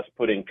about us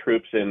putting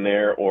troops in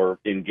there or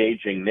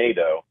engaging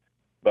NATO,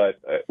 but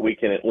we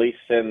can at least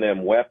send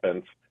them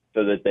weapons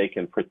so that they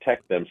can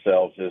protect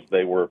themselves as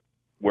they were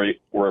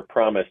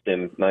promised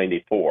in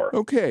 94.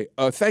 Okay.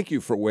 Thank you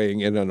for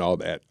weighing in on all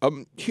that.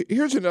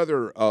 Here's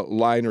another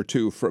line or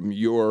two from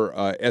your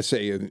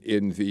essay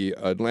in the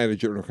Atlanta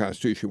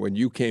Journal-Constitution when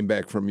you came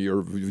back from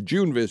your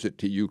June visit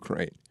to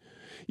Ukraine.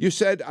 You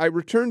said, "I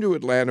returned to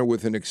Atlanta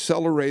with an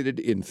accelerated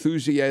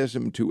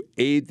enthusiasm to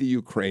aid the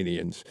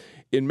Ukrainians.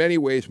 In many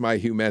ways, my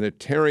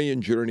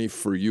humanitarian journey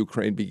for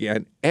Ukraine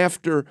began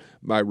after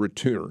my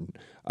return.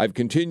 I've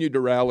continued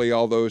to rally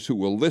all those who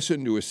will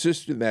listen to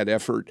assist in that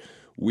effort.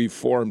 We've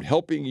formed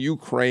Helping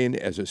Ukraine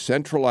as a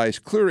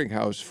centralized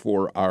clearinghouse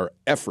for our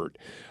effort."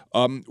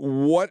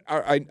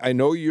 I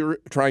know you're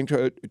trying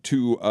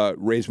to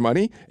raise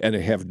money and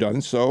have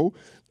done so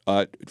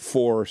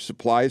for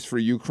supplies for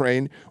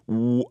Ukraine.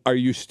 Are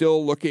you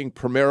still looking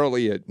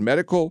primarily at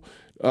medical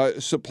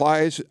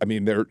supplies? I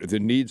mean, the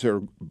needs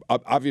are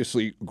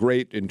obviously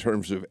great in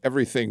terms of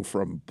everything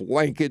from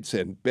blankets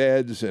and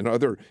beds and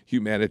other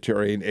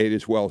humanitarian aid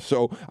as well.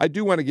 So I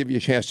do want to give you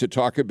a chance to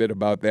talk a bit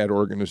about that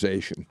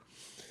organization.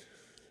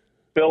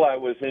 Bill, I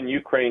was in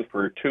Ukraine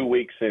for 2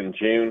 weeks in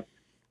June,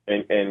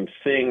 and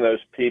seeing those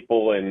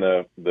people and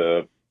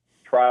the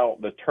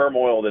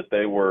turmoil that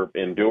they were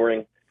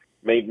enduring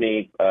made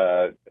me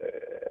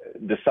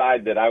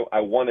decide that I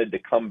wanted to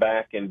come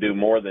back and do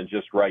more than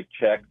just write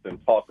checks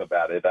and talk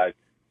about it. I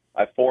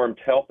formed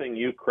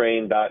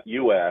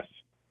helpingukraine.us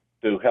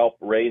to help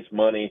raise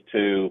money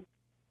to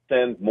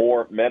send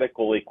more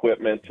medical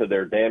equipment to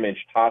their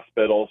damaged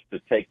hospitals to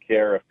take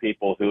care of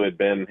people who had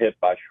been hit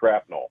by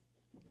shrapnel,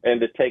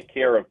 and to take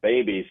care of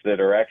babies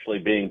that are actually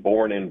being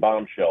born in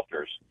bomb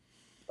shelters.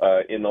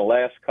 In the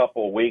last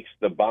couple of weeks,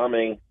 the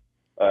bombing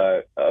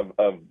of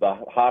the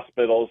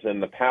hospitals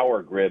and the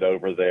power grid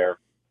over there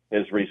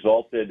has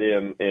resulted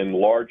in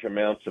large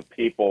amounts of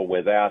people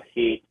without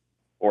heat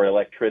or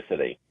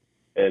electricity.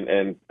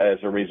 And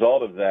as a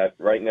result of that,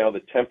 right now the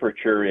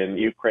temperature in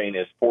Ukraine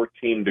is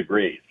 14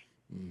 degrees.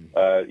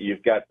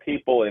 You've got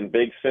people in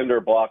big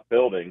cinder block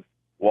buildings,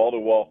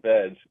 wall-to-wall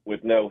beds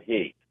with no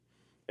heat.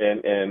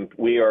 And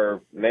we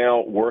are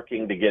now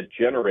working to get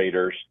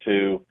generators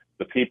to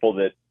the people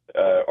that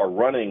are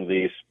running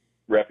these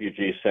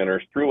refugee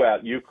centers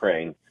throughout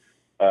Ukraine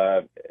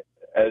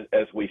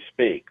as we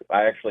speak.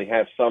 I actually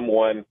have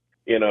someone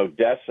in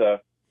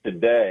Odessa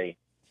today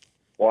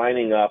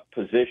lining up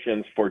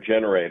positions for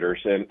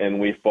generators, and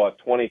we've bought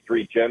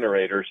 23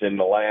 generators in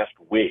the last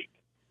week.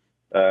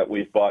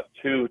 We've bought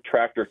 2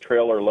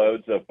 tractor-trailer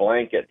loads of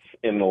blankets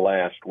in the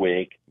last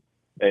week,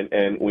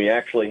 and we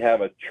actually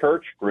have a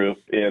church group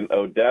in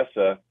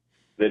Odessa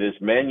that is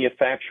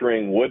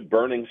manufacturing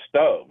wood-burning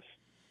stoves.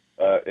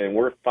 And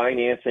we're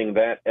financing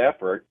that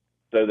effort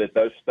so that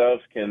those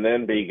stoves can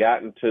then be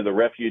gotten to the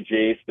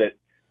refugees that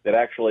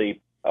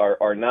actually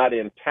are not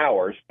in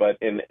towers, but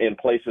in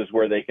places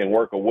where they can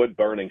work a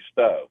wood-burning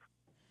stove.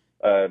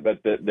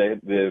 But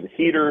the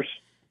heaters,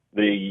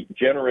 the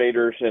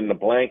generators, and the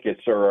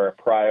blankets are a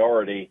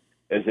priority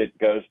as it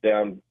goes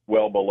down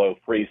well below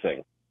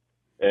freezing.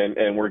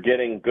 And we're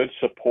getting good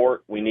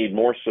support. We need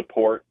more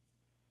support.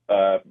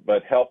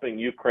 But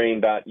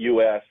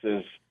helpingukraine.us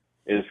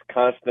is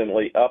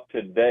constantly up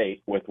to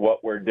date with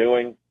what we're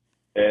doing,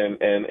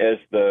 and as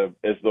the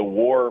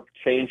war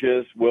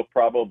changes, we'll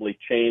probably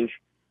change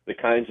the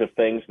kinds of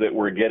things that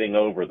we're getting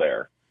over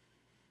there.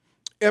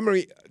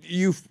 Emory,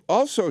 you've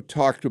also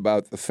talked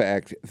about the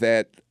fact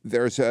that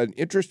there's an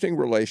interesting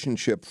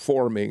relationship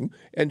forming,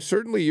 and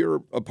certainly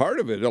you're a part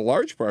of it, a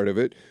large part of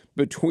it,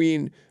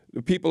 between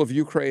the people of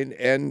Ukraine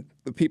and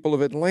the people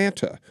of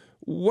Atlanta.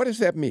 What does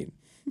that mean?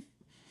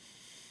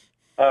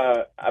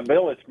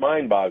 Bill, it's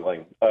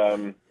mind-boggling.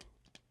 The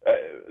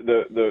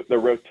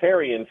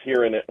Rotarians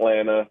here in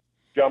Atlanta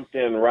jumped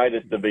in right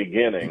at the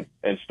beginning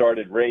and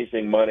started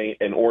raising money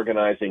and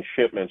organizing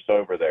shipments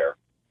over there.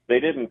 They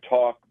didn't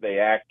talk, they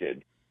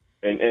acted.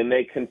 And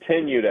they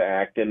continue to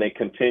act, and they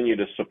continue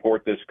to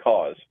support this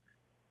cause.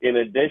 In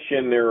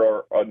addition, there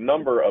are a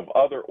number of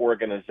other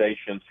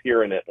organizations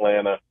here in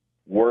Atlanta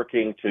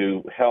working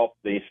to help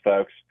these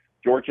folks.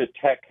 Georgia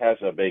Tech has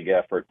a big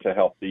effort to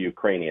help the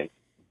Ukrainians.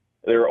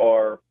 There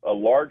are a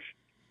large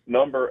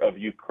number of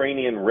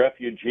Ukrainian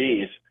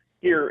refugees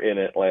here in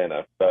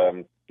Atlanta.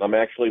 I'm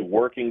actually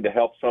working to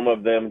help some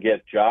of them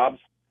get jobs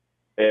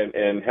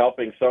and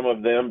helping some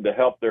of them to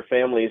help their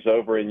families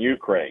over in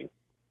Ukraine.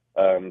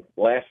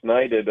 Last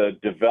night at a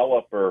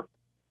developer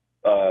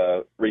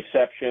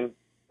reception,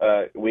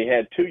 we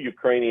had 2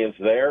 Ukrainians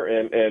there,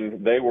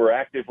 and they were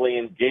actively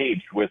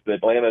engaged with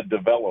Atlanta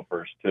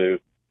developers to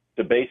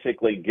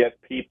basically get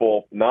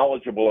people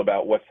knowledgeable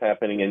about what's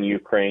happening in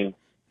Ukraine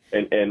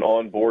and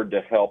on board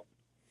to help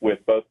with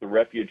both the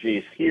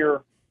refugees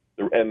here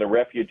and the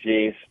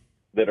refugees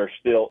that are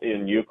still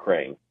in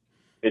Ukraine.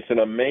 It's an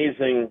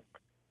amazing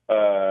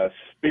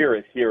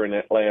spirit here in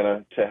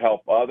Atlanta to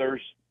help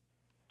others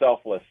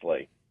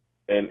selflessly,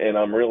 and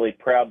I'm really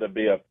proud to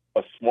be a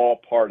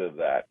small part of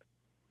that.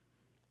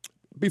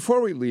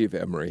 Before we leave,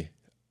 Emory,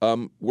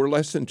 we're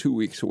less than 2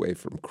 weeks away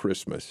from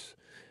Christmas.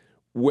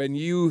 When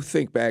you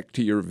think back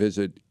to your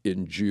visit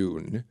in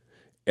June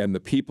and the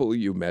people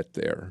you met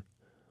there,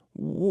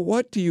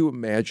 what do you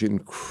imagine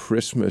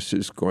Christmas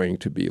is going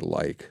to be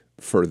like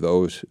for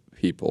those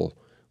people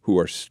who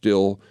are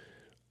still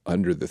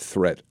under the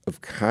threat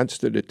of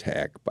constant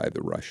attack by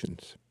the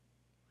Russians?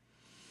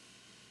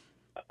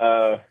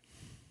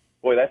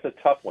 Boy, that's a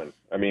tough one.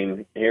 I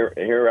mean,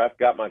 here I've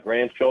got my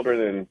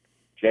grandchildren, and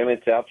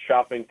Janet's out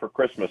shopping for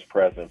Christmas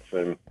presents,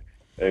 and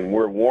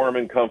we're warm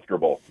and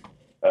comfortable.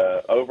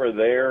 Over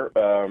there,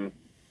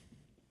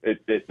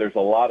 there's a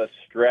lot of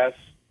stress.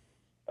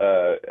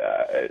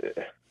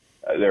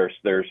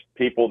 There's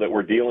people that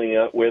we're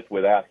dealing with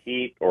without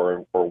heat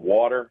or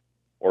water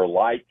or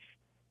lights,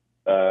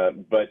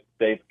 but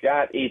they've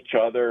got each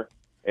other,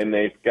 and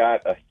they've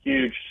got a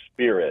huge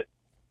spirit,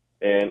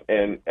 and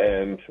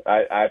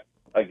I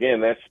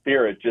again, that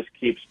spirit just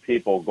keeps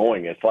people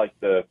going. It's like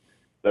the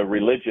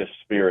religious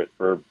spirit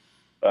for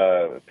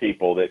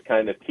people that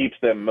kind of keeps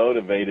them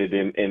motivated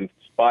in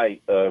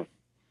spite of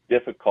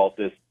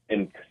difficulties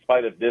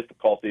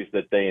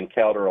that they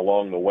encounter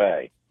along the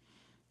way.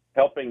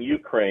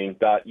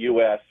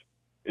 HelpingUkraine.us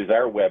is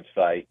our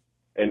website,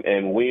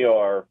 and we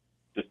are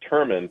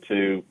determined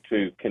to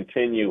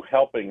continue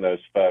helping those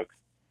folks.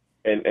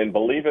 And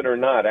believe it or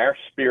not, our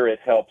spirit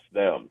helps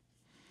them.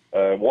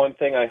 One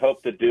thing I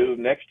hope to do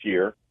next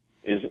year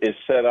is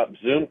set up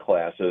Zoom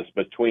classes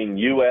between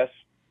U.S.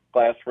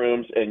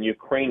 classrooms and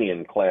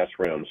Ukrainian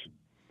classrooms.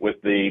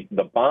 With the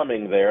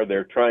bombing there,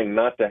 they're trying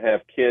not to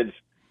have kids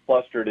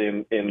clustered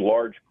in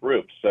large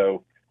groups.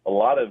 So a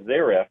lot of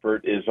their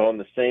effort is on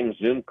the same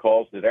Zoom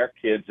calls that our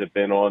kids have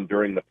been on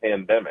during the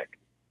pandemic.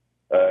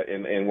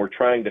 And we're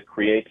trying to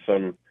create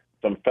some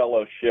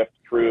fellowship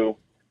through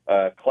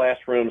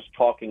classrooms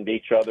talking to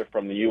each other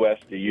from the U.S.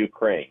 to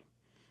Ukraine.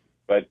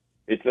 But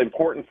it's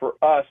important for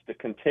us to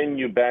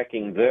continue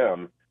backing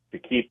them to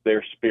keep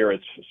their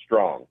spirits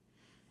strong.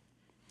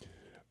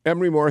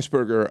 Emory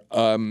Morsberger,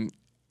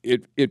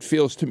 it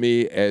feels to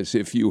me as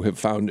if you have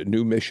found a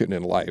new mission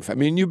in life. I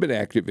mean, you've been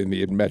active in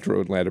the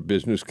Metro Atlanta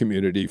business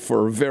community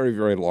for a very,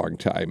 very long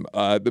time.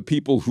 The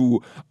people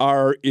who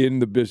are in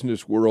the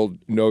business world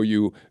know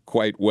you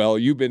quite well.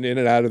 You've been in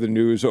and out of the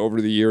news over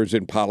the years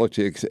in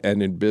politics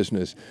and in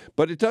business.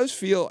 But it does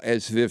feel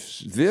as if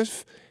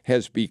this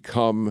has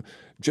become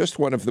just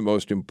one of the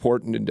most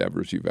important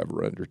endeavors you've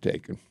ever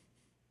undertaken.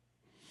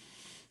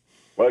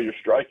 Well, you're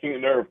striking a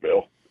nerve,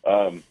 Bill.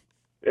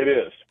 It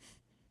is.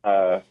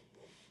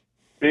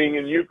 Being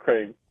in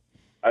Ukraine,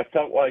 I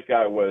felt like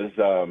I was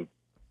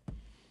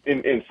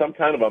in some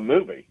kind of a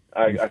movie.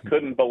 I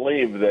couldn't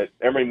believe that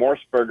Emory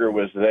Morsberger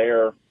was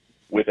there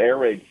with air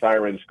raid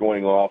sirens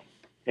going off,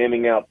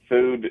 handing out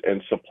food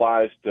and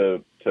supplies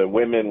to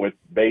women with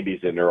babies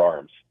in their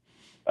arms.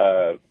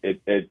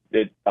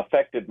 It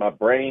affected my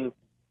brain,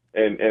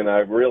 and I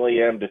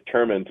really am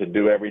determined to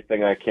do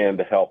everything I can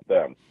to help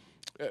them.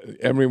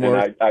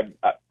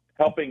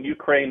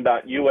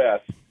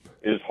 HelpingUkraine.us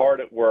is hard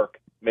at work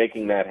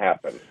making that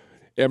happen.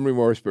 Emory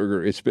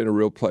Morsberger, it's been a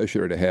real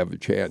pleasure to have a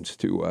chance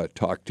to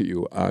talk to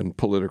you on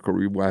Political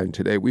Rewind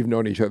today. We've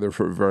known each other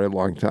for a very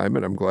long time,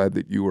 and I'm glad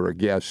that you were a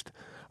guest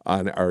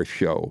on our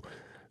show.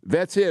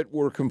 That's it.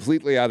 We're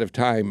completely out of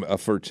time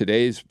for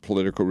today's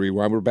Political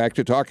Rewind. We're back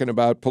to talking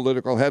about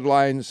political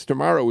headlines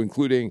tomorrow,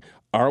 including,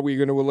 are we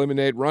going to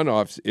eliminate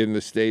runoffs in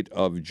the state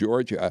of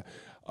Georgia?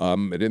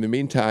 And in the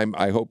meantime,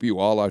 I hope you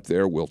all out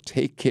there will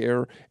take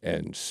care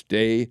and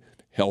stay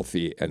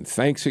healthy. And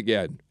thanks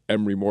again,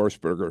 Emory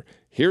Morsberger.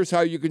 Here's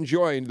how you can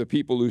join the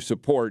people who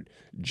support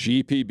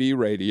GPB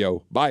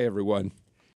Radio. Bye, everyone.